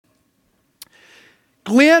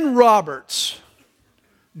Glenn Roberts.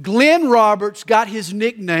 Glenn Roberts got his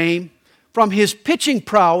nickname from his pitching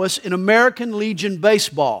prowess in American Legion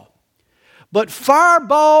baseball. But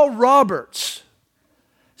Fireball Roberts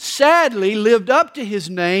sadly lived up to his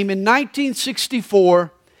name in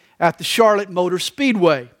 1964 at the Charlotte Motor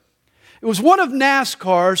Speedway. It was one of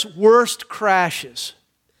NASCAR's worst crashes.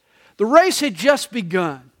 The race had just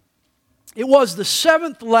begun. It was the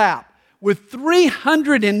 7th lap with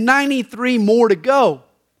 393 more to go.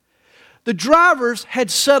 The drivers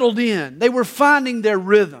had settled in. They were finding their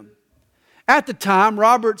rhythm. At the time,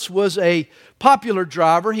 Roberts was a popular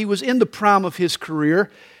driver. He was in the prime of his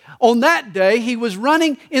career. On that day, he was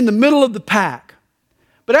running in the middle of the pack.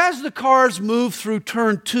 But as the cars moved through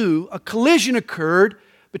turn 2, a collision occurred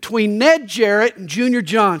between Ned Jarrett and Junior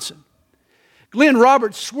Johnson. Glenn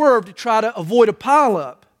Roberts swerved to try to avoid a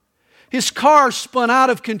pileup. His car spun out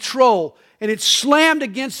of control and it slammed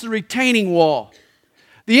against the retaining wall.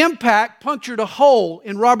 The impact punctured a hole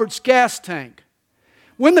in Roberts' gas tank.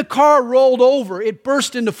 When the car rolled over, it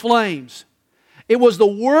burst into flames. It was the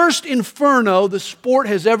worst inferno the sport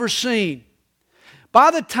has ever seen.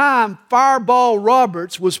 By the time Fireball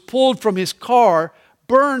Roberts was pulled from his car,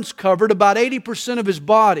 burns covered about 80% of his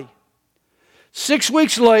body. 6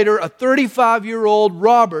 weeks later, a 35-year-old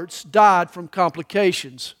Roberts died from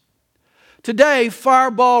complications. Today,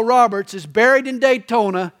 Fireball Roberts is buried in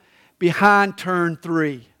Daytona behind turn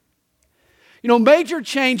 3. Major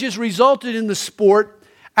changes resulted in the sport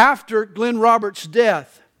after Glenn Roberts'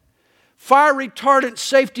 death. Fire retardant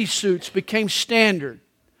safety suits became standard.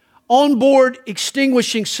 Onboard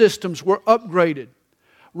extinguishing systems were upgraded.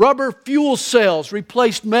 Rubber fuel cells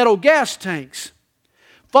replaced metal gas tanks.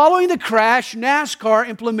 Following the crash, NASCAR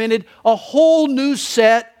implemented a whole new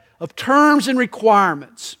set of terms and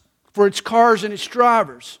requirements for its cars and its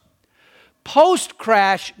drivers.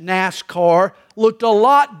 Post-crash NASCAR looked a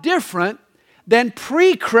lot different than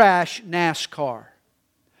pre-crash NASCAR.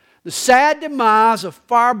 The sad demise of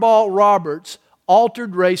Fireball Roberts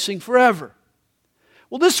altered racing forever.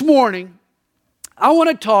 Well, this morning, I want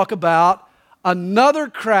to talk about another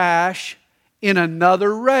crash in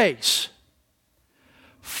another race.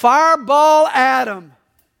 Fireball Adam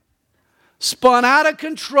spun out of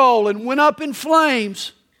control and went up in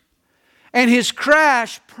flames, and his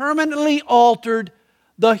crash permanently altered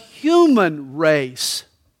the human race.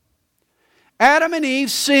 Adam and Eve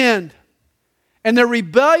sinned, and their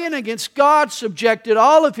rebellion against God subjected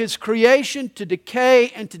all of His creation to decay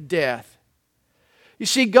and to death. You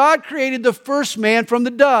see, God created the first man from the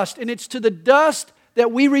dust, and it's to the dust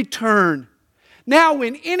that we return. Now,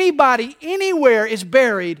 when anybody, anywhere is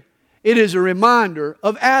buried, it is a reminder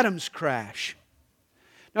of Adam's crash.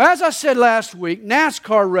 Now, as I said last week,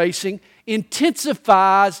 NASCAR racing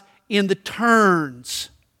intensifies in the turns.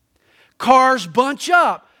 Cars bunch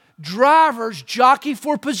up. Drivers jockey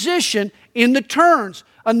for position in the turns.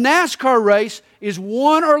 A NASCAR race is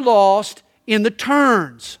won or lost in the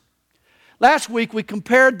turns. Last week we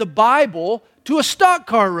compared the Bible to a stock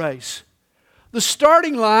car race. The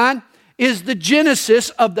starting line is the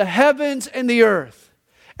genesis of the heavens and the earth.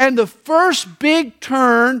 And the first big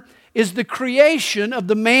turn is the creation of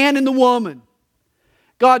the man and the woman.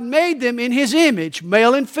 God made them in His image,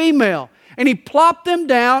 male and female, and He plopped them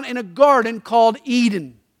down in a garden called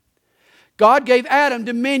Eden. God gave Adam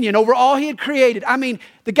dominion over all He had created.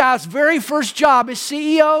 The guy's very first job is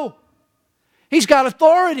CEO. He's got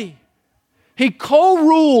authority. He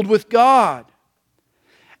co-ruled with God.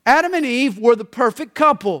 Adam and Eve were the perfect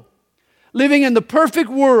couple, living in the perfect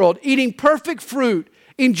world, eating perfect fruit,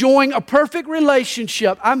 enjoying a perfect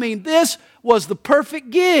relationship. This was the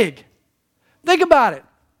perfect gig. Think about it.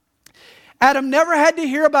 Adam never had to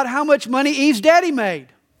hear about how much money Eve's daddy made.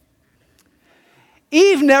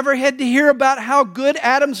 Eve never had to hear about how good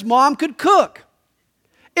Adam's mom could cook.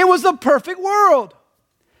 It was the perfect world.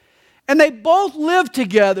 And they both lived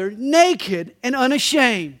together, naked and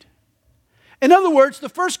unashamed. In other words, the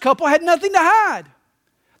first couple had nothing to hide.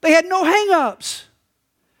 They had no hang-ups.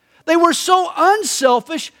 They were so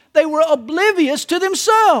unselfish, they were oblivious to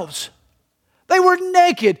themselves. They were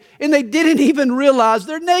naked, and they didn't even realize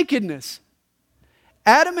their nakedness.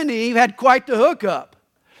 Adam and Eve had quite the hookup.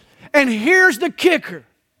 And here's the kicker.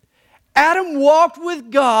 Adam walked with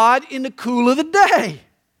God in the cool of the day.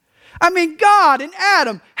 God and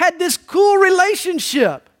Adam had this cool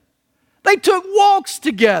relationship. They took walks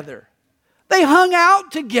together. They hung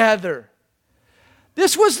out together.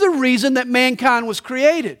 This was the reason that mankind was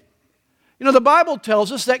created. The Bible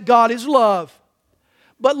tells us that God is love.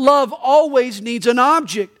 But love always needs an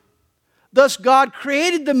object. Thus, God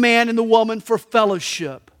created the man and the woman for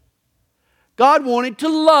fellowship. God wanted to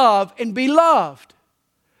love and be loved.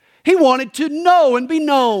 He wanted to know and be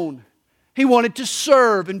known. He wanted to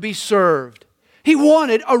serve and be served. He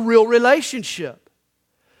wanted a real relationship.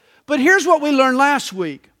 But here's what we learned last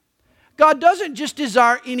week. God doesn't just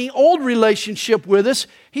desire any old relationship with us.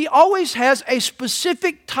 He always has a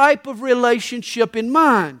specific type of relationship in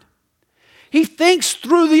mind. He thinks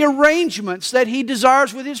through the arrangements that He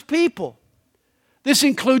desires with His people. This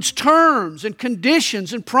includes terms and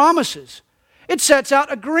conditions and promises. It sets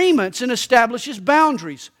out agreements and establishes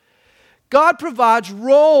boundaries. God provides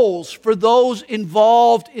roles for those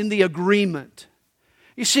involved in the agreement.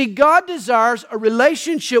 You see, God desires a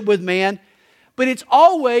relationship with man, but it's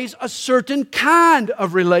always a certain kind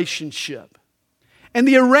of relationship. And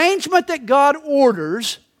the arrangement that God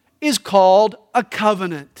orders is called a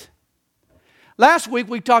covenant. Last week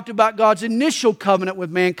we talked about God's initial covenant with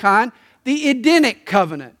mankind, the Adamic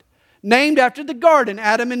Covenant, named after the garden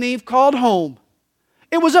Adam and Eve called home.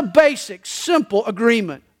 It was a basic, simple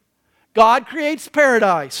agreement. God creates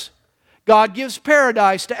paradise. God gives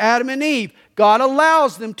paradise to Adam and Eve. God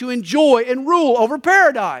allows them to enjoy and rule over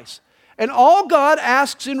paradise. And all God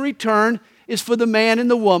asks in return is for the man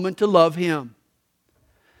and the woman to love Him.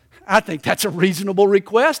 I think that's a reasonable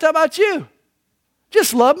request. How about you?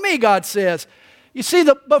 Just love me, God says. You see,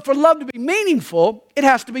 but for love to be meaningful, it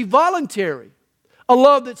has to be voluntary. A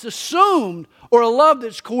love that's assumed or a love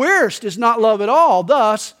that's coerced is not love at all.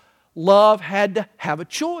 Thus, love had to have a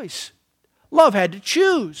choice. Love had to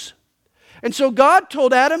choose. And so God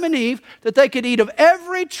told Adam and Eve that they could eat of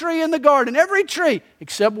every tree in the garden, every tree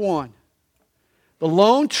except one. The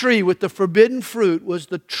lone tree with the forbidden fruit was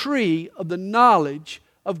the tree of the knowledge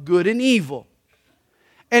of good and evil.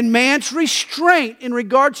 And man's restraint in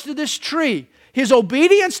regards to this tree, his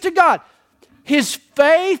obedience to God, his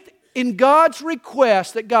faith in God's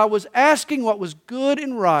request that God was asking what was good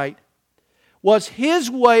and right, was his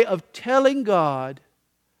way of telling God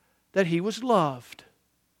that he was loved.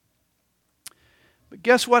 But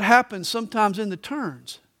guess what happens sometimes in the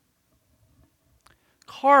turns?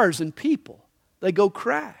 Cars and people, they go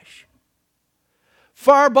crash.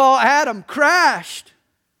 Fireball Adam crashed.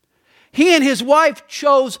 He and his wife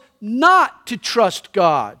chose not to trust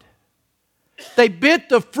God. They bit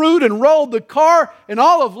the fruit and rolled the car, and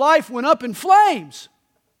all of life went up in flames.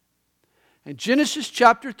 And Genesis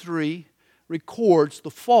chapter 3 records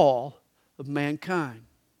the fall of mankind.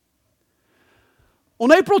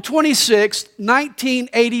 On April 26,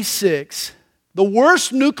 1986, the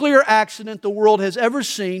worst nuclear accident the world has ever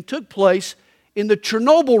seen took place in the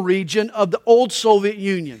Chernobyl region of the old Soviet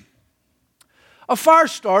Union. A fire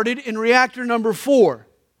started in reactor number 4,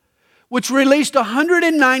 which released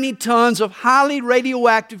 190 tons of highly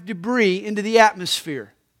radioactive debris into the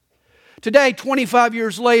atmosphere. Today, 25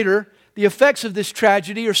 years later, the effects of this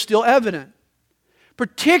tragedy are still evident,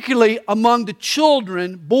 particularly among the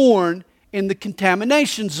children born in the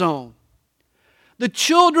contamination zone. The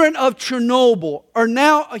children of Chernobyl are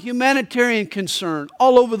now a humanitarian concern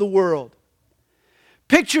all over the world.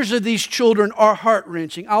 Pictures of these children are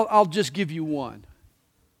heart-wrenching. I'll just give you one.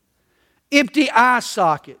 Empty eye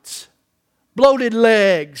sockets, bloated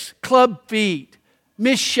legs, club feet,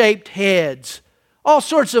 misshaped heads, all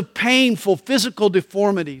sorts of painful physical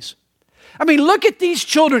deformities. I mean, look at these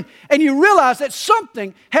children and you realize that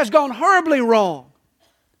something has gone horribly wrong.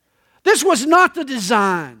 This was not the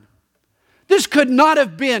design. This could not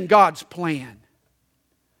have been God's plan.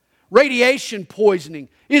 Radiation poisoning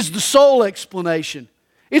is the sole explanation.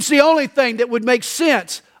 It's the only thing that would make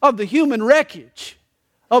sense of the human wreckage,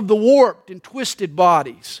 of the warped and twisted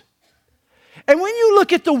bodies. And when you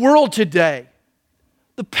look at the world today,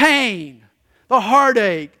 the pain, the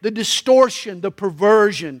heartache, the distortion, the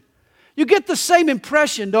perversion, you get the same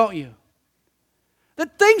impression, don't you?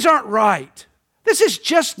 That things aren't right. This is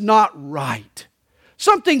just not right.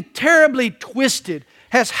 Something terribly twisted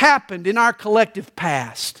has happened in our collective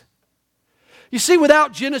past. You see,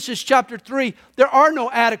 without Genesis chapter 3, there are no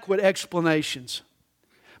adequate explanations.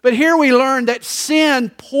 But here we learn that sin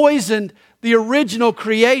poisoned the original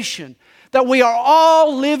creation, that we are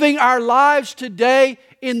all living our lives today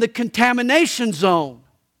in the contamination zone.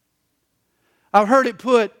 I've heard it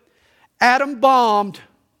put, Adam bombed.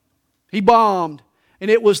 He bombed. And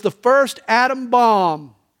it was the first atom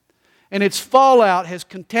bomb. And its fallout has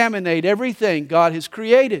contaminated everything God has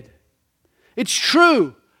created. It's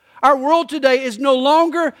true. Our world today is no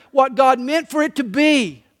longer what God meant for it to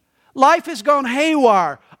be. Life has gone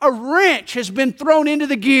haywire. A wrench has been thrown into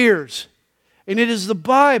the gears. And it is the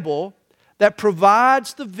Bible that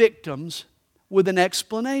provides the victims with an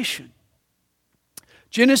explanation.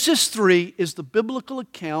 Genesis 3 is the biblical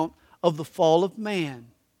account of the fall of man,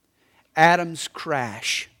 Adam's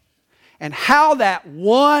crash. and how that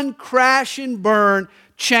one crash and burn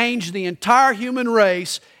changed the entire human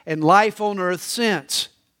race and life on earth since.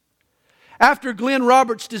 After Glenn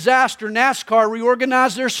Roberts' disaster, NASCAR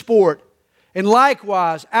reorganized their sport. And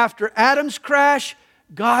likewise, after Adam's crash,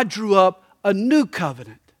 God drew up a new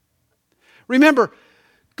covenant. Remember,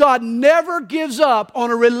 God never gives up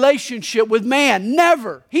on a relationship with man.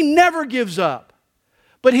 Never. He never gives up.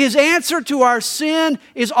 But His answer to our sin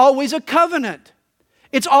is always a covenant.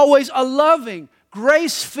 It's always a loving,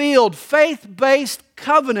 grace-filled, faith-based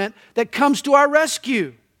covenant that comes to our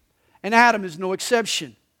rescue. And Adam is no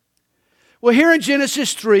exception. Well, here in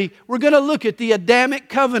Genesis 3, we're going to look at the Adamic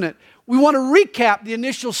Covenant. We want to recap the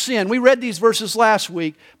initial sin. We read these verses last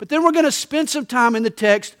week, but then we're going to spend some time in the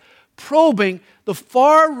text probing the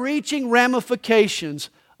far-reaching ramifications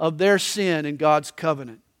of their sin in God's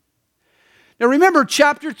covenant. Now remember,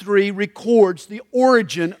 chapter 3 records the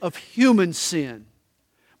origin of human sin.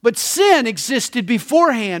 But sin existed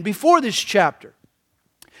beforehand, before this chapter.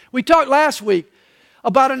 We talked last week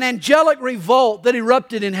about an angelic revolt that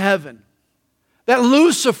erupted in heaven. That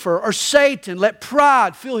Lucifer, or Satan, let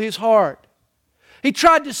pride fill his heart. He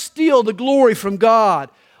tried to steal the glory from God.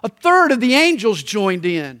 A third of the angels joined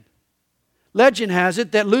in. Legend has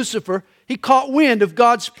it that Lucifer, he caught wind of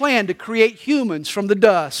God's plan to create humans from the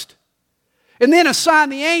dust, and then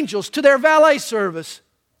assigned the angels to their valet service.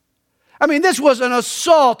 I mean, this was an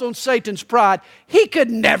assault on Satan's pride. He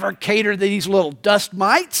could never cater to these little dust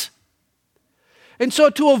mites. And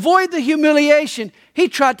so to avoid the humiliation, he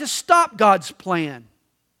tried to stop God's plan.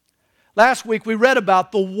 Last week we read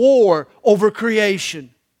about the war over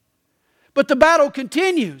creation. But the battle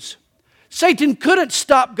continues. Satan couldn't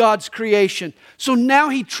stop God's creation, so now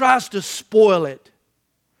he tries to spoil it.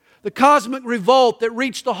 The cosmic revolt that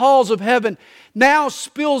reached the halls of heaven now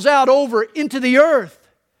spills out over into the earth.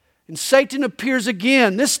 And Satan appears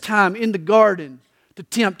again, this time in the garden, to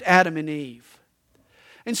tempt Adam and Eve.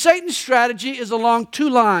 And Satan's strategy is along two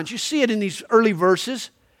lines. You see it in these early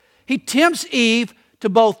verses. He tempts Eve to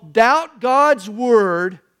both doubt God's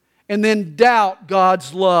word and then doubt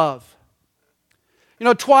God's love. You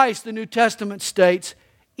know, twice the New Testament states,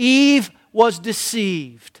 Eve was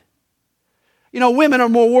deceived. You know, women are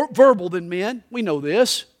more verbal than men. We know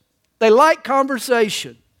this. They like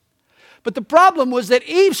conversation. But the problem was that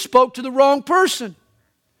Eve spoke to the wrong person.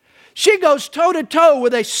 She goes toe-to-toe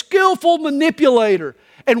with a skillful manipulator.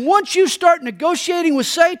 And once you start negotiating with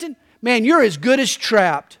Satan, man, you're as good as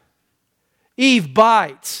trapped. Eve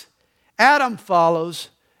bites. Adam follows,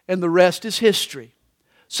 and the rest is history.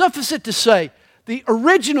 Suffice it to say, the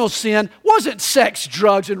original sin wasn't sex,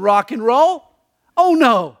 drugs, and rock and roll. Oh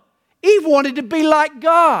no. Eve wanted to be like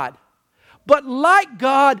God. But like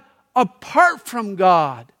God, apart from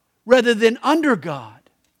God, rather than under God.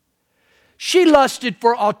 She lusted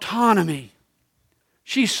for autonomy.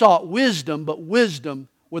 She sought wisdom, but wisdom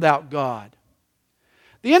without God.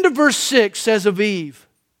 The end of verse 6 says of Eve,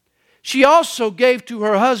 she also gave to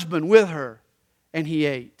her husband with her, and he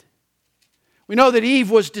ate. We know that Eve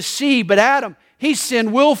was deceived, but Adam, he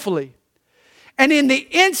sinned willfully. And in the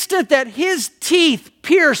instant that his teeth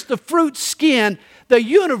pierced the fruit's skin, the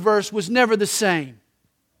universe was never the same.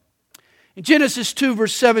 In Genesis 2,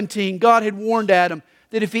 verse 17, God had warned Adam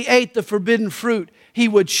that if he ate the forbidden fruit, he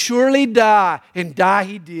would surely die, and die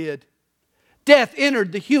he did. Death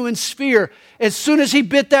entered the human sphere as soon as he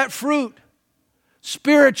bit that fruit.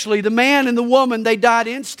 Spiritually, the man and the woman, they died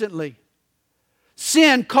instantly.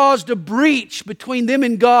 Sin caused a breach between them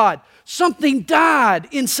and God. Something died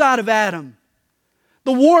inside of Adam.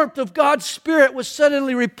 The warmth of God's Spirit was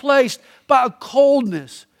suddenly replaced by a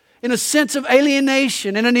coldness and a sense of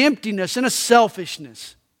alienation and an emptiness and a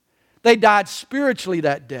selfishness. They died spiritually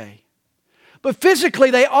that day. But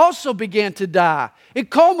physically, they also began to die.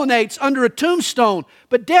 It culminates under a tombstone.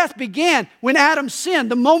 But death began when Adam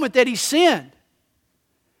sinned, the moment that he sinned.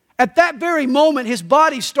 At that very moment, his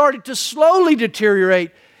body started to slowly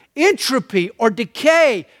deteriorate. Entropy or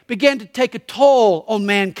decay began to take a toll on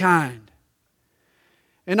mankind.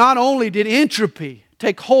 And not only did entropy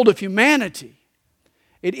take hold of humanity,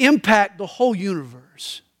 it impacted the whole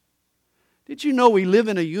universe. Did you know we live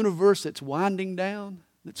in a universe that's winding down,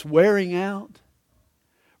 that's wearing out?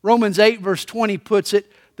 Romans 8 verse 20 puts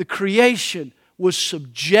it, the creation was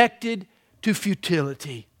subjected to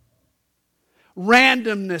futility.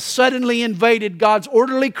 Randomness suddenly invaded God's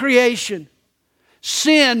orderly creation.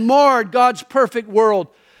 Sin marred God's perfect world.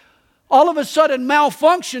 All of a sudden,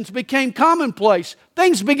 malfunctions became commonplace.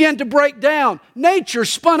 Things began to break down. Nature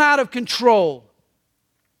spun out of control.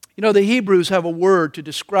 You know, the Hebrews have a word to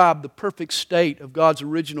describe the perfect state of God's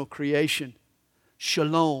original creation.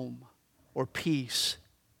 Shalom, or peace.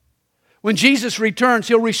 When Jesus returns,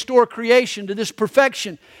 He'll restore creation to this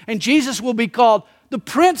perfection. And Jesus will be called the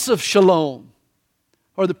Prince of Shalom,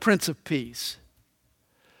 or the Prince of Peace.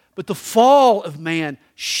 But the fall of man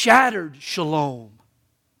shattered shalom.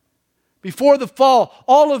 Before the fall,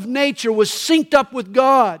 all of nature was synced up with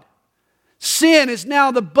God. Sin is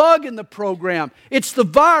now the bug in the program. It's the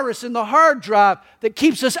virus in the hard drive that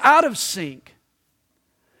keeps us out of sync.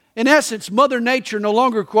 In essence, Mother Nature no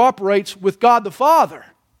longer cooperates with God the Father.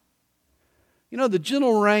 You know, the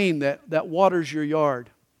gentle rain that waters your yard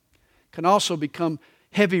can also become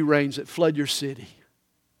heavy rains that flood your city.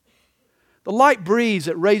 The light breeze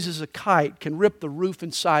that raises a kite can rip the roof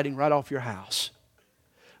and siding right off your house.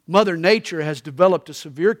 Mother Nature has developed a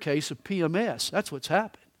severe case of PMS. That's what's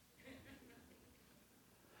happened.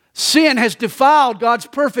 Sin has defiled God's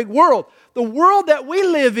perfect world. The world that we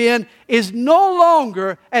live in is no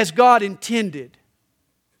longer as God intended.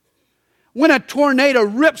 When a tornado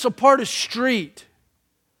rips apart a street,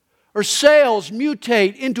 or cells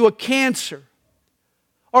mutate into a cancer,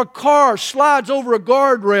 or a car slides over a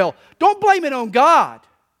guardrail, don't blame it on God.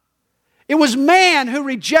 It was man who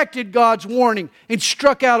rejected God's warning and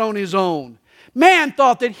struck out on his own. Man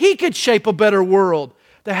thought that he could shape a better world.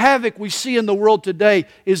 The havoc we see in the world today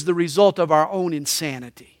is the result of our own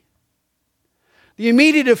insanity. The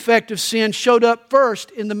immediate effect of sin showed up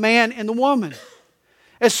first in the man and the woman.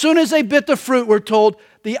 As soon as they bit the fruit, we're told,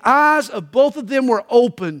 the eyes of both of them were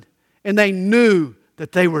opened and they knew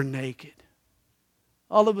that they were naked.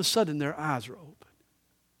 All of a sudden, their eyes were open.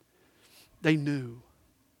 They knew.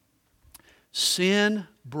 Sin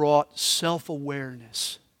brought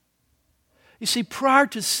self-awareness. You see, prior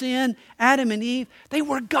to sin, Adam and Eve, they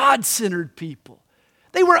were God-centered people.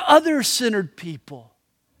 They were other-centered people.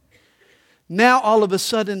 Now, all of a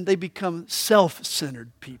sudden, they become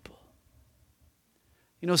self-centered people.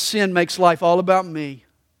 You know, sin makes life all about me.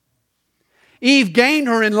 Eve gained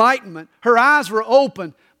her enlightenment. Her eyes were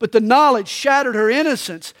open, but the knowledge shattered her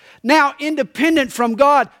innocence. Now, independent from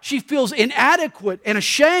God, she feels inadequate and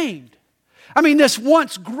ashamed. I mean, this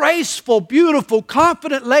once graceful, beautiful,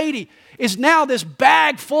 confident lady is now this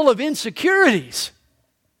bag full of insecurities.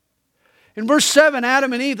 In verse 7,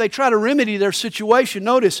 Adam and Eve, they try to remedy their situation.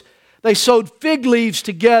 Notice, they sewed fig leaves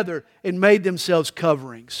together and made themselves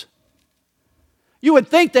coverings. You would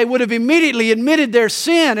think they would have immediately admitted their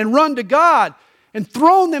sin and run to God and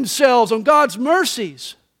thrown themselves on God's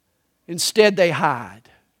mercies. Instead, they hide.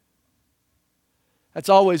 That's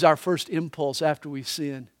always our first impulse after we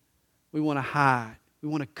sin. We want to hide. We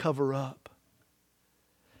want to cover up.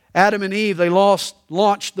 Adam and Eve, they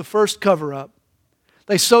launched the first cover-up.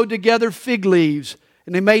 They sewed together fig leaves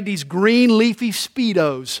and they made these green leafy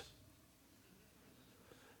Speedos.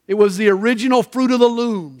 It was the original Fruit of the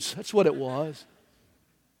Looms. That's what it was.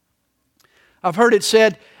 I've heard it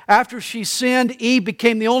said, after she sinned, Eve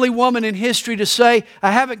became the only woman in history to say,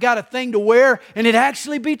 I haven't got a thing to wear, and it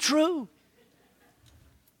actually be true.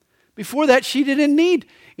 Before that, she didn't need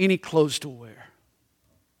any clothes to wear.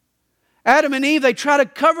 Adam and Eve, they try to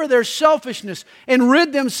cover their selfishness and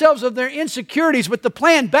rid themselves of their insecurities, but the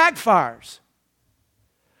plan backfires.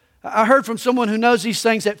 I heard from someone who knows these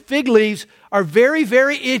things that fig leaves are very,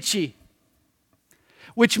 very itchy,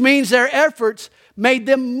 which means their efforts made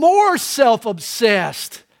them more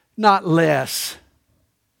self-obsessed, not less.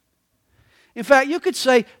 In fact, you could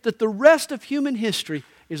say that the rest of human history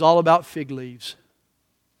is all about fig leaves.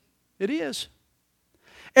 It is.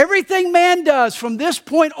 Everything man does from this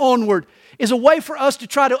point onward is a way for us to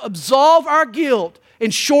try to absolve our guilt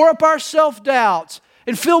and shore up our self-doubts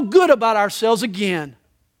and feel good about ourselves again.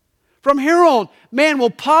 From here on, man will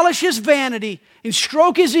polish his vanity and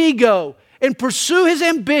stroke his ego and pursue his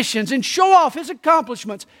ambitions and show off his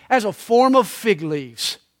accomplishments as a form of fig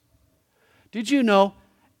leaves. Did you know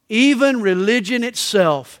even religion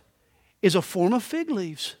itself is a form of fig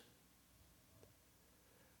leaves?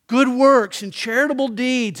 Good works and charitable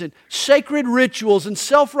deeds and sacred rituals and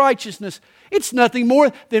self-righteousness, it's nothing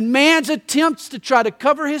more than man's attempts to try to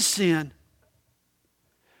cover his sin.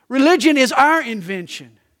 Religion is our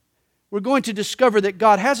invention. We're going to discover that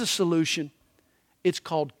God has a solution. It's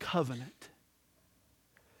called covenant.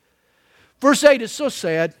 Verse 8 is so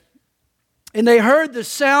sad. And they heard the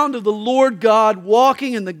sound of the Lord God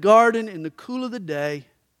walking in the garden in the cool of the day.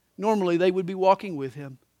 Normally they would be walking with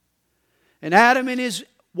Him. And Adam and his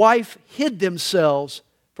wife hid themselves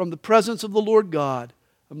from the presence of the Lord God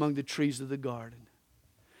among the trees of the garden.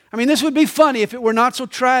 I mean, this would be funny if it were not so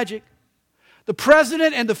tragic. The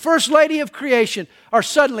president and the first lady of creation are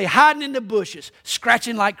suddenly hiding in the bushes,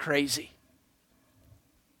 scratching like crazy.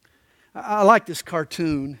 I like this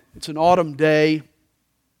cartoon. It's an autumn day.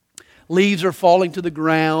 Leaves are falling to the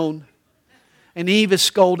ground. And Eve is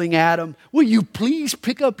scolding Adam, will you please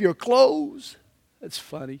pick up your clothes? That's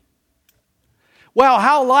funny. Well,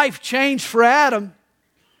 how life changed for Adam.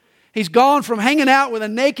 He's gone from hanging out with a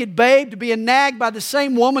naked babe to being nagged by the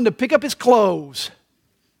same woman to pick up his clothes.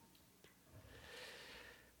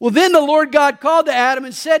 Well, then the Lord God called to Adam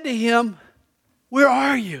and said to him, where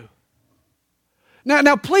are you?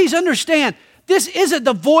 Now please understand, this isn't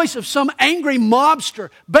the voice of some angry mobster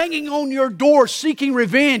banging on your door seeking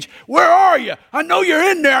revenge. Where are you? I know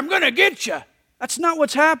you're in there. I'm going to get you. That's not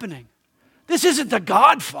what's happening. This isn't the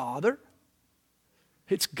Godfather.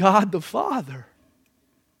 It's God the Father.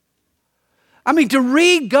 I mean, to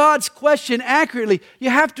read God's question accurately, you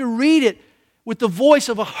have to read it with the voice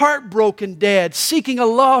of a heartbroken dad seeking a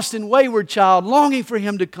lost and wayward child, longing for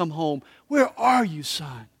him to come home. Where are you,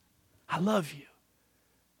 son? I love you.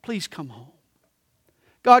 Please come home.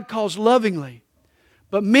 God calls lovingly.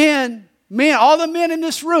 But men, all the men in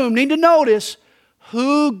this room need to notice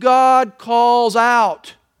who God calls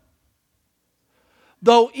out.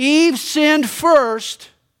 Though Eve sinned first,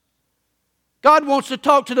 God wants to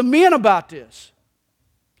talk to the men about this.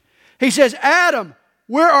 He says, Adam,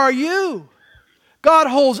 where are you? God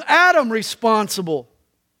holds Adam responsible.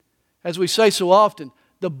 As we say so often,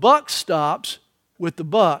 the buck stops with the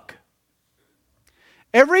buck.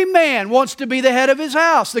 Every man wants to be the head of his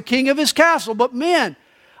house, the king of his castle. But men,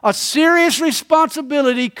 a serious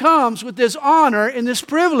responsibility comes with this honor and this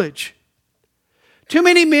privilege. Too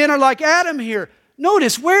many men are like Adam here.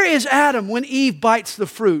 Notice, where is Adam when Eve bites the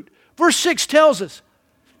fruit? Verse 6 tells us,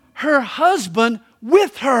 her husband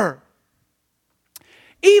with her.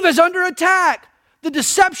 Eve is under attack. The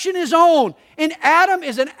deception is on. And Adam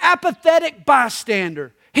is an apathetic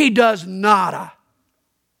bystander. He does nada.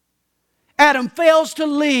 Adam fails to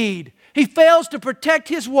lead. He fails to protect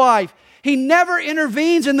his wife. He never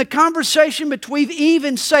intervenes in the conversation between Eve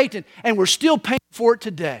and Satan. And we're still paying for it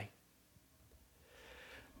today.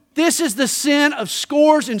 This is the sin of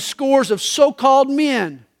scores and scores of so-called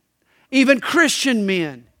men, even Christian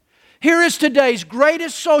men. Here is today's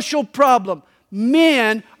greatest social problem.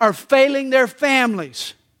 Men are failing their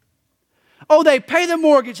families. Oh, they pay the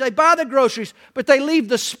mortgage, they buy the groceries, but they leave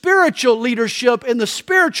the spiritual leadership and the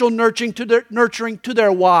spiritual nurturing to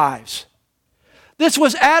their wives. This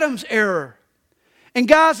was Adam's error. And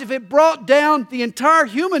guys, if it brought down the entire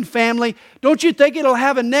human family, don't you think it'll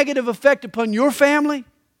have a negative effect upon your family?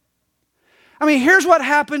 I mean, here's what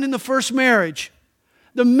happened in the first marriage.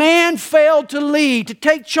 The man failed to lead, to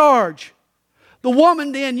take charge. The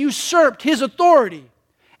woman then usurped his authority.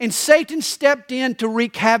 And Satan stepped in to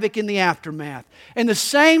wreak havoc in the aftermath. And the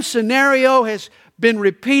same scenario has been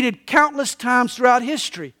repeated countless times throughout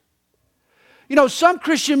history. You know, some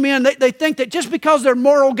Christian men, they think that just because they're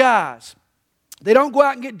moral guys, they don't go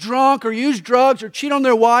out and get drunk or use drugs or cheat on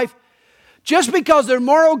their wife, just because they're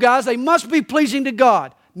moral guys, they must be pleasing to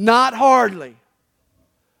God. Not hardly.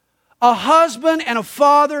 A husband and a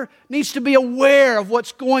father needs to be aware of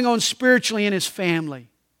what's going on spiritually in his family.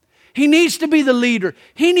 He needs to be the leader.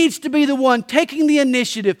 He needs to be the one taking the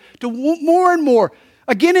initiative to more and more,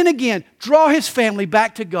 again and again, draw his family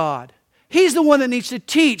back to God. He's the one that needs to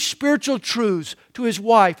teach spiritual truths to his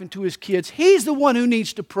wife and to his kids. He's the one who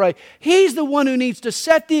needs to pray. He's the one who needs to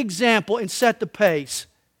set the example and set the pace.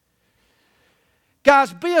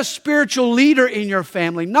 Guys, be a spiritual leader in your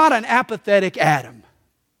family, not an apathetic Adam.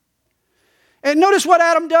 And notice what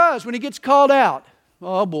Adam does when he gets called out.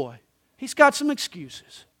 Oh boy, he's got some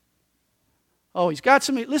excuses.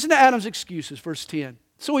 Listen to Adam's excuses, verse 10.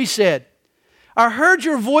 So he said, I heard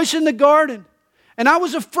your voice in the garden, and I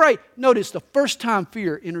was afraid. Notice the first time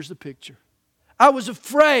fear enters the picture. I was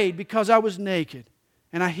afraid because I was naked,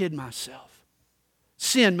 and I hid myself.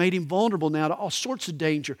 Sin made him vulnerable now to all sorts of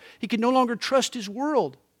danger. He could no longer trust his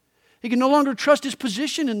world. He could no longer trust his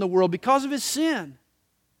position in the world because of his sin.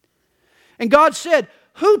 And God said,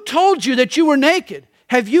 who told you that you were naked?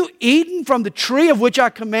 Have you eaten from the tree of which I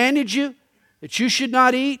commanded you that you should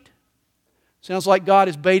not eat? Sounds like God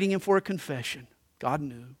is baiting him for a confession. God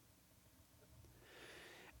knew.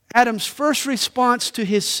 Adam's first response to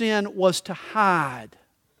his sin was to hide.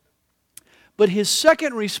 But his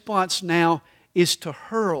second response now is to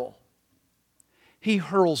hurl. He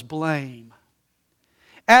hurls blame.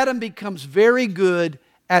 Adam becomes very good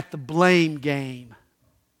at the blame game.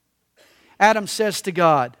 Adam says to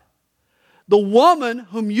God, the woman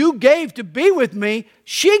whom you gave to be with me,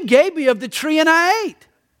 she gave me of the tree and I ate.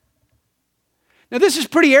 Now this is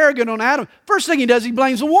pretty arrogant on Adam. First thing he does, he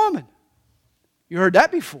blames the woman. You heard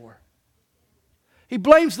that before. He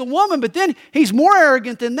blames the woman, but then he's more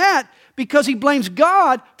arrogant than that because he blames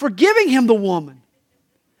God for giving him the woman.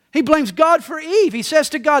 He blames God for Eve. He says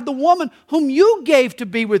to God, the woman whom you gave to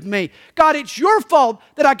be with me. God, it's your fault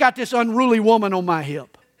that I got this unruly woman on my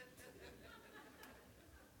hip.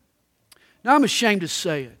 Now, I'm ashamed to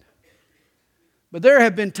say it, but there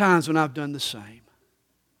have been times when I've done the same.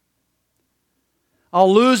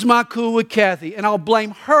 I'll lose my cool with Kathy, and I'll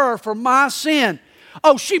blame her for my sin.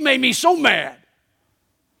 Oh, she made me so mad.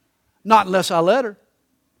 Not unless I let her.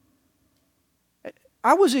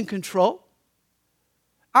 I was in control.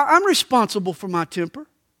 I'm responsible for my temper.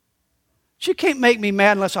 She can't make me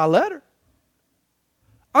mad unless I let her.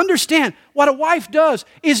 Understand, what a wife does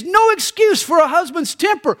is no excuse for a husband's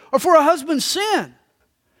temper or for a husband's sin.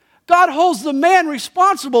 God holds the man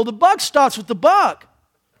responsible. The buck stops with the buck.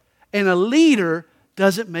 And a leader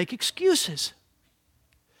doesn't make excuses.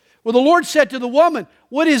 Well, the Lord said to the woman,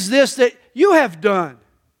 what is this that you have done?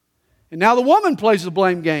 And now the woman plays the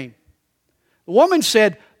blame game. The woman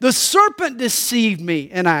said, the serpent deceived me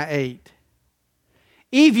and I ate.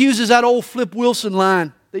 Eve uses that old Flip Wilson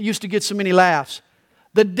line that used to get so many laughs.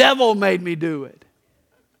 The devil made me do it.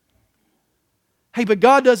 Hey, but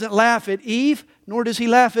God doesn't laugh at Eve, nor does He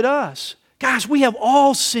laugh at us. Guys, we have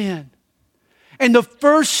all sinned. And the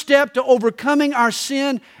first step to overcoming our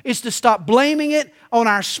sin is to stop blaming it on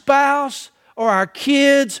our spouse or our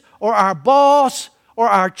kids or our boss or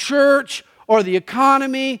our church or the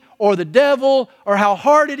economy or the devil or how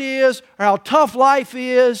hard it is or how tough life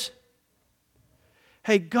is.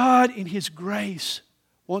 Hey, God in His grace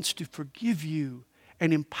wants to forgive you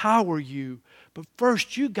and empower you. But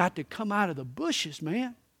first, you got to come out of the bushes,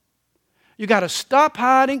 man. You got to stop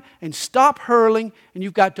hiding and stop hurling, and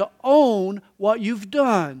you've got to own what you've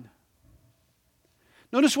done.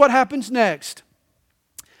 Notice what happens next.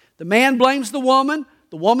 The man blames the woman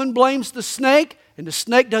blames the snake, and the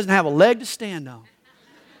snake doesn't have a leg to stand on.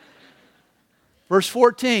 Verse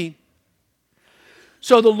 14.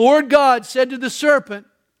 So the Lord God said to the serpent,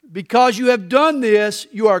 because you have done this,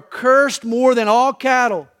 you are cursed more than all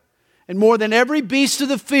cattle, and more than every beast of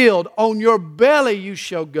the field. On your belly you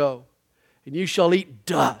shall go, and you shall eat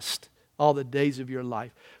dust all the days of your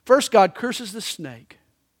life. First, God curses the snake.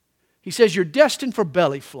 He says, you're destined for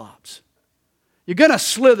belly flops. You're going to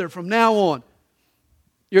slither from now on.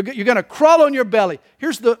 You're going to crawl on your belly.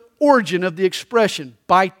 Here's the origin of the expression,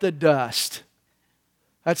 bite the dust.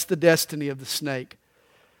 That's the destiny of the snake.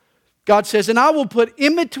 God says, and I will put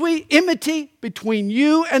enmity between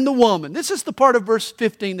you and the woman. This is the part of verse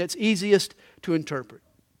 15 that's easiest to interpret.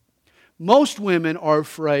 Most women are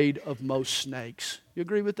afraid of most snakes. You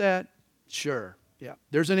agree with that? Sure. Yeah.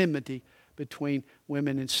 There's an enmity between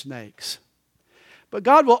women and snakes. But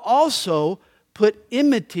God will also put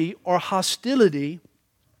enmity or hostility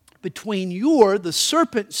between the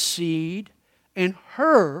serpent's seed, and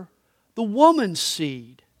her, the woman's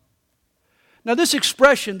seed. Now this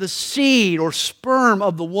expression, the seed or sperm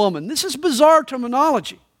of the woman, this is bizarre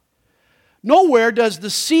terminology. Nowhere does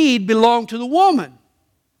the seed belong to the woman.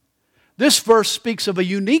 This verse speaks of a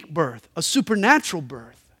unique birth, a supernatural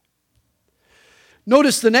birth.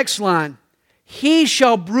 Notice the next line. He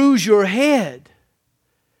shall bruise your head,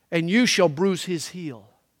 and you shall bruise his heel.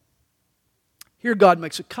 Here God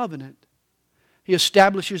makes a covenant. He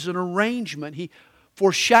establishes an arrangement. He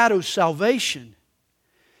foreshadows salvation.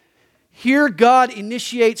 Here God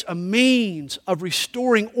initiates a means of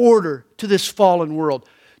restoring order to this fallen world,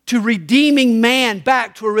 to redeeming man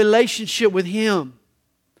back to a relationship with Him.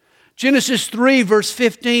 Genesis 3 verse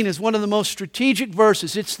 15 is one of the most strategic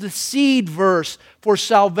verses. It's the seed verse for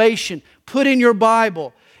salvation. Put in your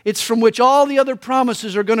Bible. It's from which all the other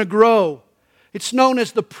promises are going to grow. It's known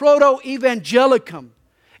as the proto-evangelicum.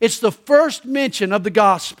 It's the first mention of the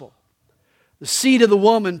gospel. The seed of the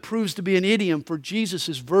woman proves to be an idiom for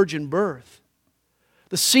Jesus' virgin birth.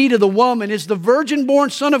 The seed of the woman is the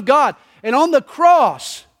virgin-born Son of God. And on the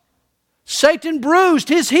cross, Satan bruised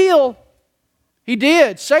His heel. He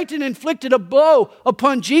did. Satan inflicted a blow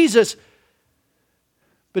upon Jesus.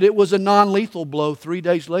 But it was a non-lethal blow. 3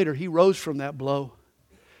 days later, He rose from that blow.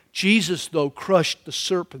 Jesus, though, crushed the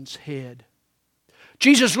serpent's head.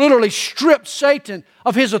 Jesus literally stripped Satan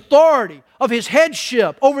of his authority, of his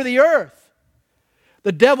headship over the earth.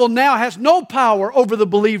 The devil now has no power over the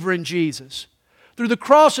believer in Jesus. Through the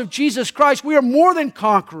cross of Jesus Christ, we are more than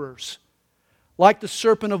conquerors. Like the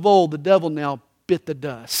serpent of old, the devil now bit the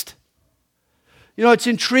dust. You know, it's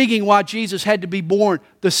intriguing why Jesus had to be born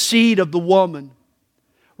the seed of the woman.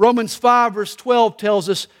 Romans 5 verse 12 tells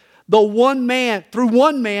us, through one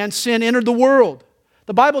man, sin entered the world.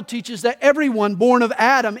 The Bible teaches that everyone born of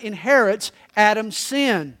Adam inherits Adam's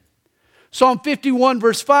sin. Psalm 51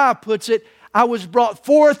 verse 5 puts it, I was brought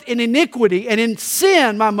forth in iniquity, and in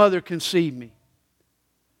sin my mother conceived me.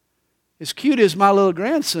 As cute as my little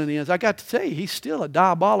grandson is, I got to tell you, he's still a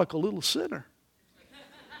diabolical little sinner.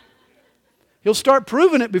 He'll start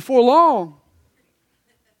proving it before long.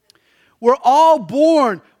 We're all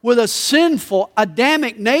born with a sinful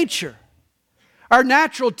Adamic nature. Our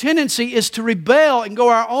natural tendency is to rebel and go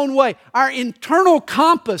our own way. Our internal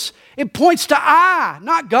compass, it points to I,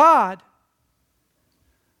 not God.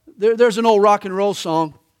 There's an old rock and roll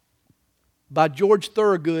song by George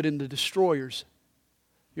Thorogood and the Destroyers.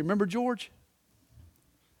 You remember George?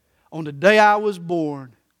 On the day I was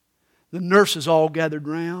born, the nurses all gathered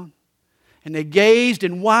round, and they gazed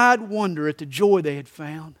in wide wonder at the joy they had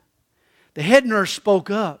found. The head nurse spoke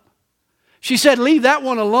up. She said, "Leave that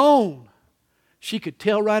one alone." She could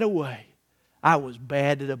tell right away I was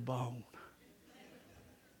bad to the bone.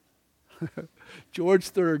 George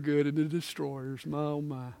Thorogood and the Destroyers, my oh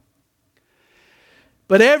my.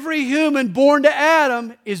 But every human born to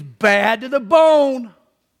Adam is bad to the bone.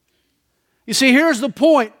 You see, here's the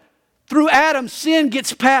point. Through Adam, sin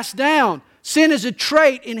gets passed down. Sin is a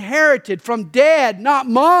trait inherited from dad, not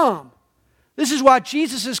mom. This is why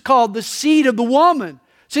Jesus is called the seed of the woman.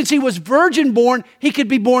 Since he was virgin born, he could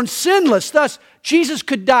be born sinless. Thus, Jesus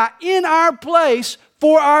could die in our place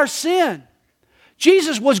for our sin.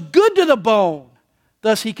 Jesus was good to the bone.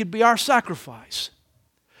 Thus, he could be our sacrifice.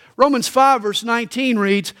 Romans 5 verse 19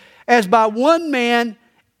 reads, "As by one man's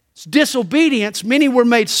disobedience many were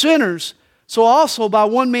made sinners, so also by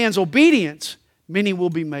one man's obedience many will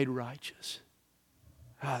be made righteous."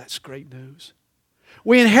 That's great news.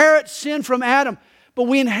 We inherit sin from Adam, but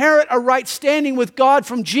we inherit a right standing with God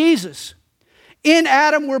from Jesus. In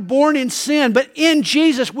Adam we're born in sin, but in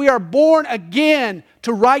Jesus we are born again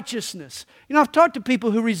to righteousness. You know, I've talked to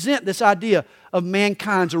people who resent this idea of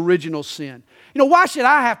mankind's original sin. You know, why should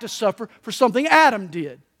I have to suffer for something Adam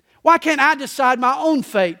did? Why can't I decide my own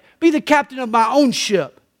fate, be the captain of my own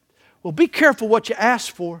ship? Well, be careful what you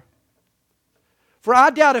ask for. For I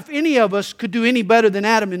doubt if any of us could do any better than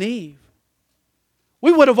Adam and Eve.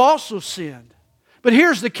 We would have also sinned. But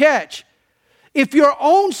here's the catch. If your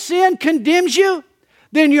own sin condemns you,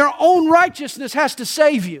 then your own righteousness has to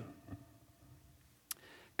save you.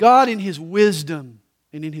 God in His wisdom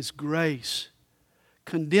and in His grace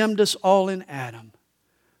condemned us all in Adam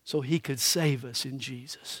so He could save us in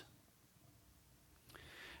Jesus.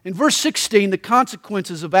 In verse 16, the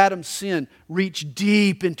consequences of Adam's sin reach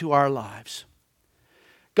deep into our lives.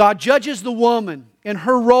 God judges the woman in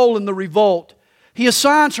her role in the revolt. He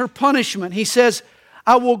assigns her punishment. He says,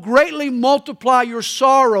 "I will greatly multiply your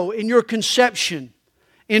sorrow in your conception.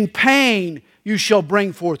 In pain you shall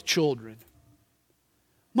bring forth children."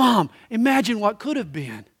 Mom, imagine what could have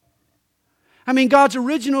been. I mean, God's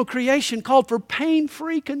original creation called for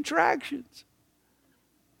pain-free contractions.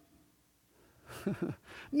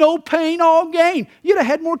 No pain, all gain. You'd have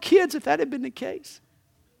had more kids if that had been the case.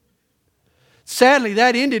 Sadly,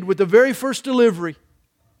 that ended with the very first delivery.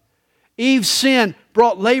 Eve's sin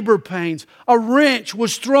brought labor pains. A wrench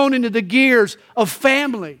was thrown into the gears of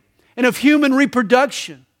family and of human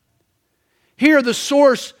reproduction. Here's the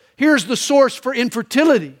source for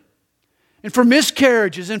infertility and for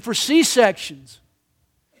miscarriages and for C-sections.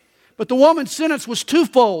 But the woman's sentence was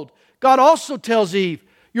twofold. God also tells Eve,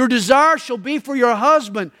 "Your desire shall be for your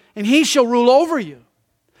husband, and he shall rule over you."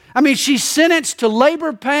 I mean, she's sentenced to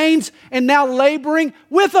labor pains and now laboring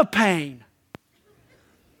with a pain.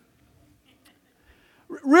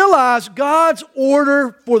 Realize God's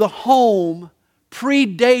order for the home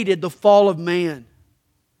predated the fall of man.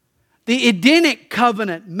 The Adamic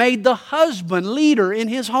Covenant made the husband leader in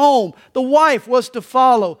his home. The wife was to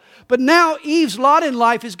follow. But now Eve's lot in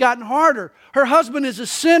life has gotten harder. Her husband is a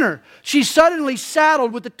sinner. She's suddenly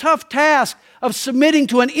saddled with the tough task of submitting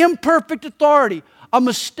to an imperfect authority, a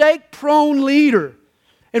mistake-prone leader.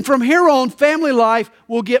 And from here on, family life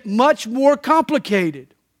will get much more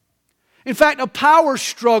complicated. In fact, a power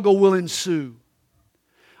struggle will ensue.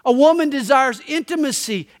 A woman desires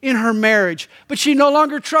intimacy in her marriage, but she no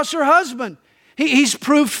longer trusts her husband. He's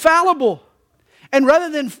proved fallible. And rather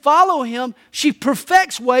than follow him, she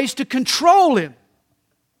perfects ways to control him.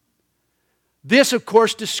 This, of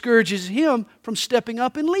course, discourages him from stepping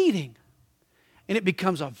up and leading. And it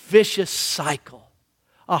becomes a vicious cycle,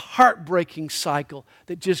 a heartbreaking cycle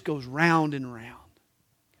that just goes round and round.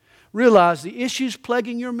 Realize the issues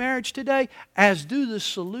plaguing your marriage today, as do the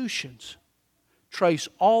solutions, trace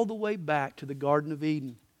all the way back to the Garden of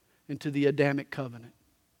Eden and to the Adamic Covenant.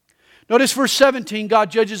 Notice verse 17, God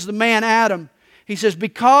judges the man Adam. He says,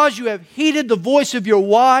 "Because you have heeded the voice of your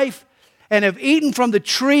wife and have eaten from the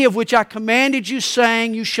tree of which I commanded you,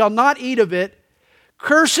 saying, you shall not eat of it,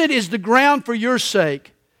 cursed is the ground for your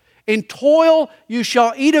sake. In toil you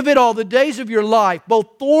shall eat of it all the days of your life.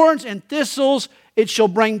 Both thorns and thistles it shall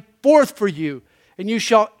bring forth for you. And you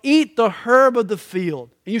shall eat the herb of the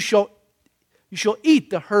field. And you shall eat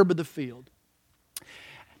the herb of the field.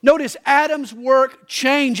 Notice Adam's work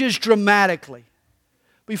changes dramatically.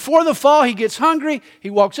 Before the fall, he gets hungry. He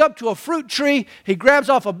walks up to a fruit tree. He grabs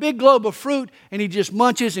off a big globe of fruit, and he just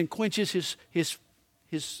munches and quenches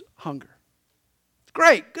his hunger. It's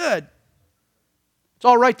great, good. It's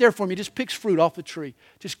all right there for him. He just picks fruit off the tree.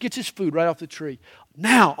 Just gets his food right off the tree.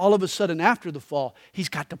 Now, all of a sudden, after the fall, he's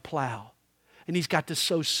got to plow. And he's got to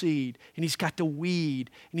sow seed. And he's got to weed.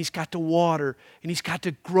 And he's got to water. And he's got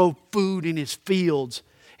to grow food in his fields.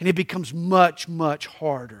 And it becomes much, much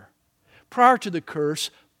harder. Prior to the curse,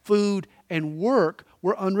 food and work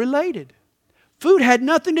were unrelated. Food had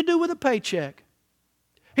nothing to do with a paycheck.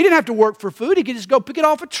 He didn't have to work for food. He could just go pick it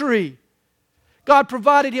off a tree. God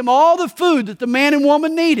provided him all the food that the man and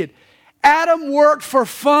woman needed. Adam worked for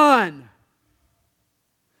fun.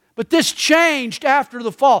 But this changed after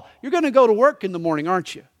the fall. You're going to go to work in the morning,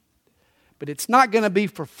 aren't you? But it's not going to be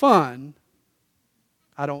for fun,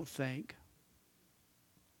 I don't think.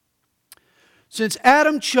 Since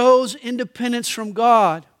Adam chose independence from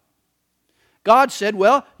God, God said,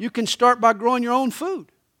 well, you can start by growing your own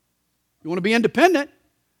food. You want to be independent?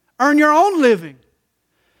 Earn your own living.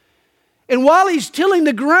 And while he's tilling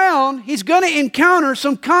the ground, he's going to encounter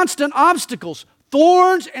some constant obstacles,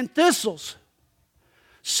 thorns and thistles.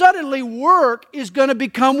 Suddenly, work is going to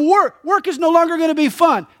become work. Work is no longer going to be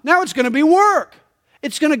fun. Now it's going to be work.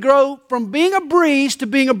 It's going to grow from being a breeze to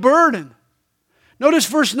being a burden. Notice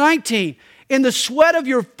verse 19. In the sweat of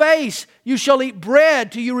your face you shall eat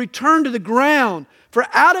bread till you return to the ground. For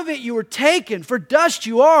out of it you were taken, for dust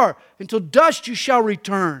you are, until dust you shall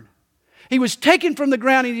return. He was taken from the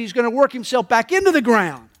ground and he's going to work himself back into the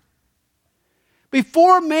ground.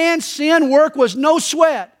 Before man's sin, work was no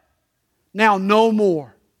sweat. Now no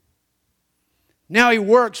more. Now he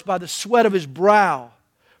works by the sweat of his brow.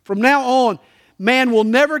 From now on, man will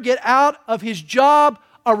never get out of his job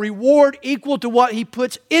a reward equal to what he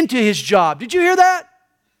puts into his job. Did you hear that?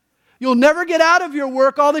 You'll never get out of your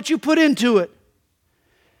work all that you put into it.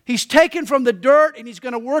 He's taken from the dirt and he's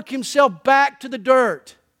going to work himself back to the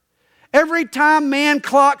dirt. Every time man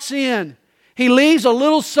clocks in, he leaves a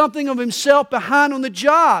little something of himself behind on the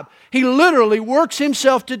job. He literally works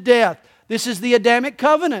himself to death. This is the Adamic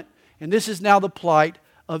Covenant, and this is now the plight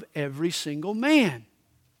of every single man.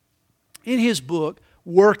 In his book,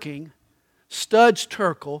 Working, Studs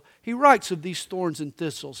Terkel, he writes of these thorns and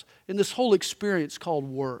thistles in this whole experience called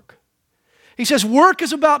work. He says, work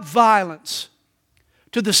is about violence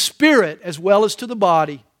to the spirit as well as to the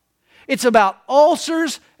body. It's about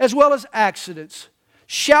ulcers as well as accidents,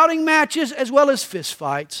 shouting matches as well as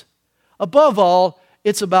fistfights. Above all,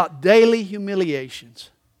 it's about daily humiliations.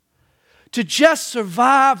 To just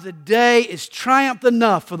survive the day is triumph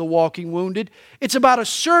enough for the walking wounded. It's about a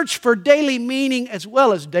search for daily meaning as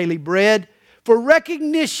well as daily bread, for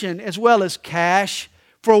recognition as well as cash,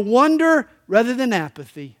 for wonder rather than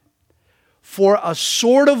apathy, for a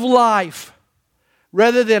sort of life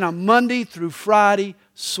rather than a Monday through Friday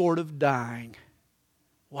sort of dying.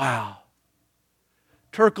 Wow.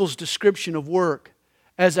 Terkel's description of work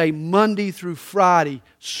as a Monday through Friday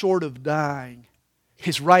sort of dying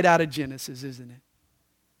is right out of Genesis, isn't it?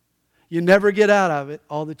 You never get out of it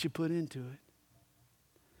all that you put into it.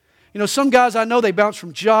 You know, some guys I know, they bounce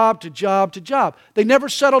from job to job to job. They never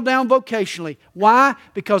settle down vocationally. Why?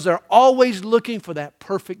 Because they're always looking for that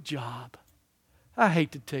perfect job. I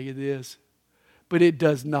hate to tell you this, but it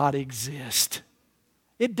does not exist.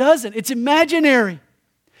 It doesn't. It's imaginary.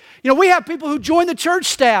 You know, we have people who join the church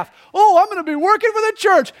staff. Oh, I'm going to be working for the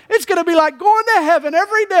church. It's going to be like going to heaven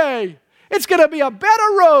every day. It's going to be a bed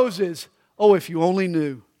of roses. Oh, if you only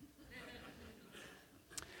knew.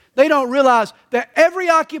 They don't realize that every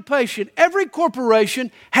occupation, every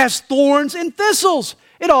corporation has thorns and thistles.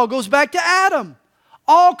 It all goes back to Adam.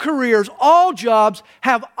 All careers, all jobs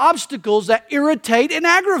have obstacles that irritate and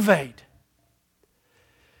aggravate.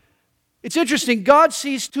 It's interesting, God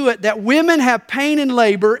sees to it that women have pain in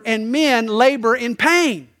labor and men labor in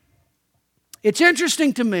pain. It's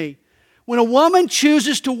interesting to me, when a woman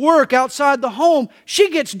chooses to work outside the home,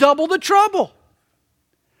 she gets double the trouble.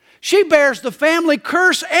 She bears the family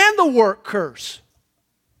curse and the work curse.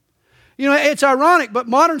 You know, it's ironic, but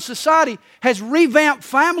modern society has revamped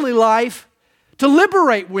family life to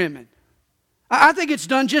liberate women. I think it's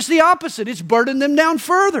done just the opposite. It's burdened them down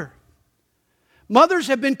further. Mothers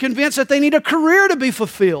have been convinced that they need a career to be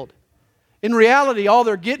fulfilled. In reality, all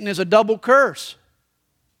they're getting is a double curse.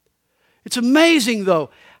 It's amazing,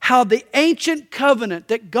 though, how the ancient covenant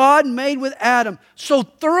that God made with Adam so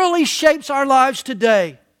thoroughly shapes our lives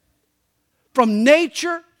today. From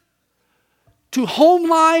nature to home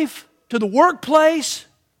life to the workplace.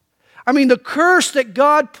 I mean, the curse that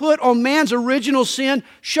God put on man's original sin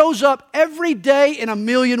shows up every day in a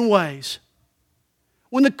million ways.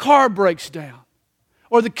 When the car breaks down,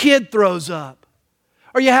 or the kid throws up,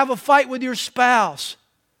 or you have a fight with your spouse,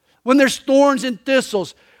 when there's thorns and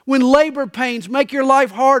thistles, when labor pains make your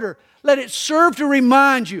life harder, let it serve to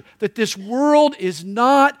remind you that this world is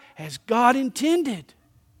not as God intended.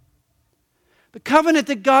 The covenant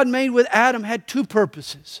that God made with Adam had two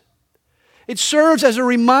purposes. It serves as a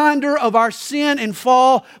reminder of our sin and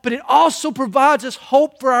fall, but it also provides us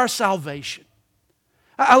hope for our salvation.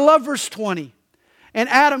 I love verse 20. And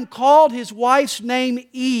Adam called his wife's name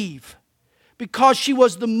Eve because she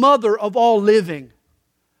was the mother of all living.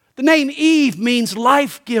 The name Eve means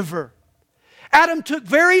life giver. Adam took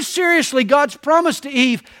very seriously God's promise to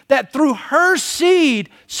Eve that through her seed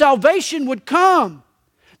salvation would come,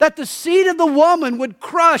 that the seed of the woman would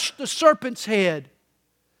crush the serpent's head.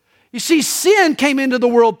 You see, sin came into the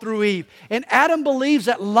world through Eve, and Adam believes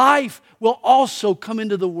that life will also come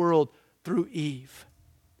into the world through Eve.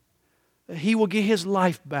 That he will get his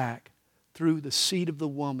life back through the seed of the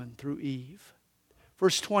woman, through Eve.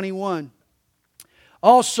 Verse 21.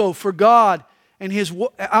 Also for Adam and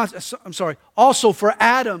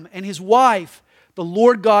his wife, the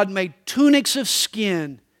Lord God made tunics of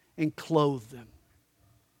skin and clothed them.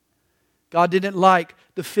 God didn't like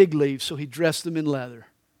the fig leaves, so He dressed them in leather.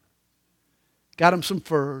 Got them some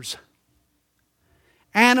furs.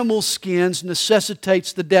 Animal skins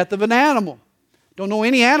necessitates the death of an animal. Don't know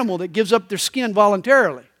any animal that gives up their skin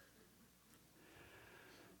voluntarily.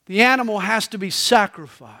 The animal has to be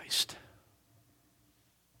sacrificed.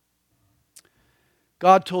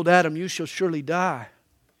 God told Adam, "You shall surely die.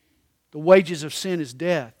 The wages of sin is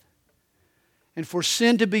death." And for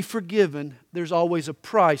sin to be forgiven, there's always a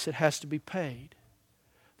price that has to be paid.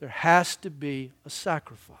 There has to be a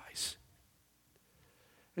sacrifice.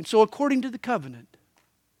 And so according to the covenant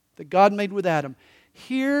that God made with Adam,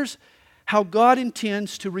 here's how God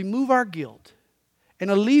intends to remove our guilt and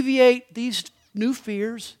alleviate these new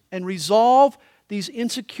fears and resolve these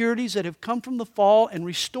insecurities that have come from the fall and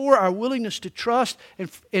restore our willingness to trust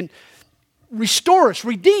and restore us,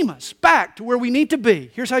 redeem us back to where we need to be.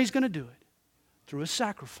 Here's how He's going to do it. Through a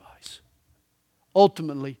sacrifice.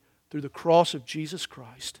 Ultimately, through the cross of Jesus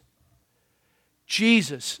Christ.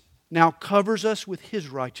 Jesus now covers us with His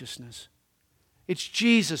righteousness. It's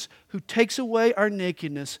Jesus who takes away our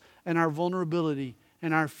nakedness and our vulnerability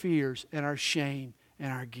and our fears and our shame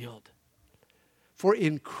and our guilt. For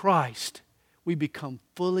in Christ we become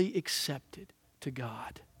fully accepted to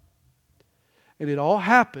God. And it all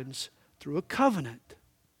happens through a covenant.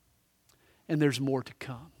 And there's more to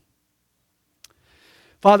come.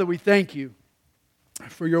 Father, we thank You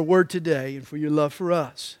for Your word today and for Your love for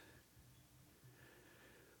us.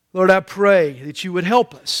 Lord, I pray that You would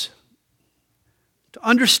help us to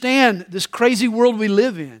understand this crazy world we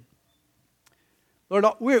live in. Lord,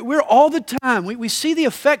 we're all the time, we see the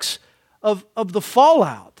effects of the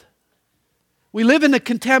fallout. We live in a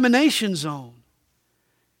contamination zone.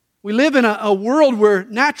 We live in a world where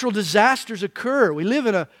natural disasters occur. We live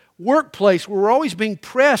in a workplace where we're always being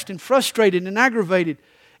pressed and frustrated and aggravated.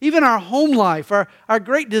 Even our home life, our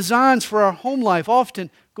great designs for our home life often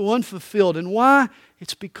go unfulfilled. And why?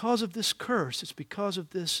 It's because of this curse. It's because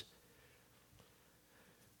of this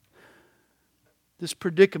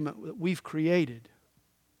predicament that we've created.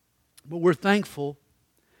 But we're thankful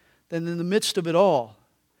that in the midst of it all,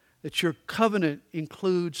 that Your covenant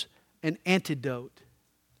includes an antidote,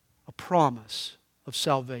 a promise of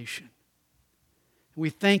salvation. We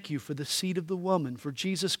thank You for the seed of the woman, for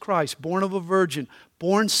Jesus Christ, born of a virgin,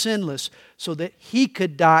 born sinless, so that He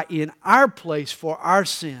could die in our place for our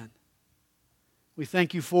sin. We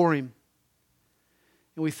thank You for Him.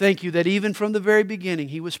 And we thank You that even from the very beginning,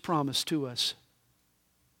 He was promised to us.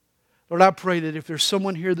 Lord, I pray that if there's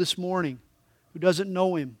someone here this morning who doesn't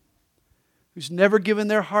know Him, who's never given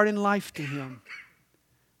their heart and life to Him,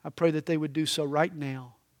 I pray that they would do so right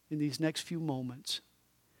now in these next few moments.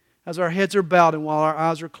 As our heads are bowed and while our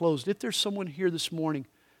eyes are closed, if there's someone here this morning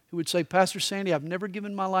who would say, "Pastor Sandy, I've never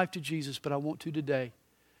given my life to Jesus, but I want to today,"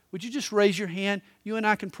 would you just raise your hand? You and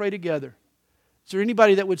I can pray together. Is there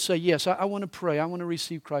anybody that would say, "Yes, I want to pray. I want to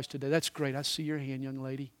receive Christ today"? That's great. I see your hand, young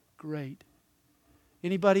lady. Great.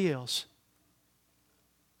 Anybody else?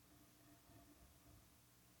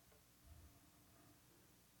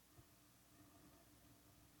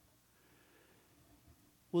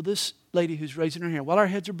 Well, this lady who's raising her hand, while our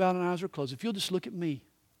heads are bowed and eyes are closed, if you'll just look at me,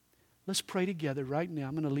 Let's pray together right now.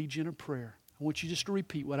 I'm going to lead you in a prayer. I want you just to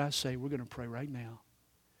repeat what I say. We're going to pray right now.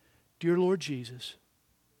 Dear Lord Jesus,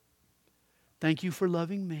 thank you for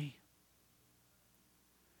loving me.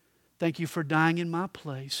 Thank you for dying in my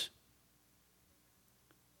place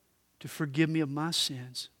to forgive me of my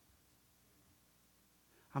sins.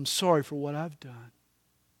 I'm sorry for what I've done.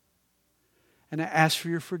 And I ask for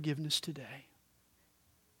your forgiveness today.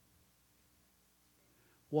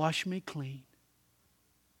 Wash me clean.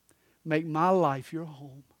 Make my life your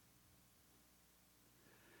home.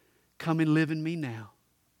 Come and live in me now.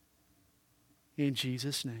 In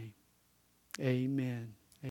Jesus' name, amen.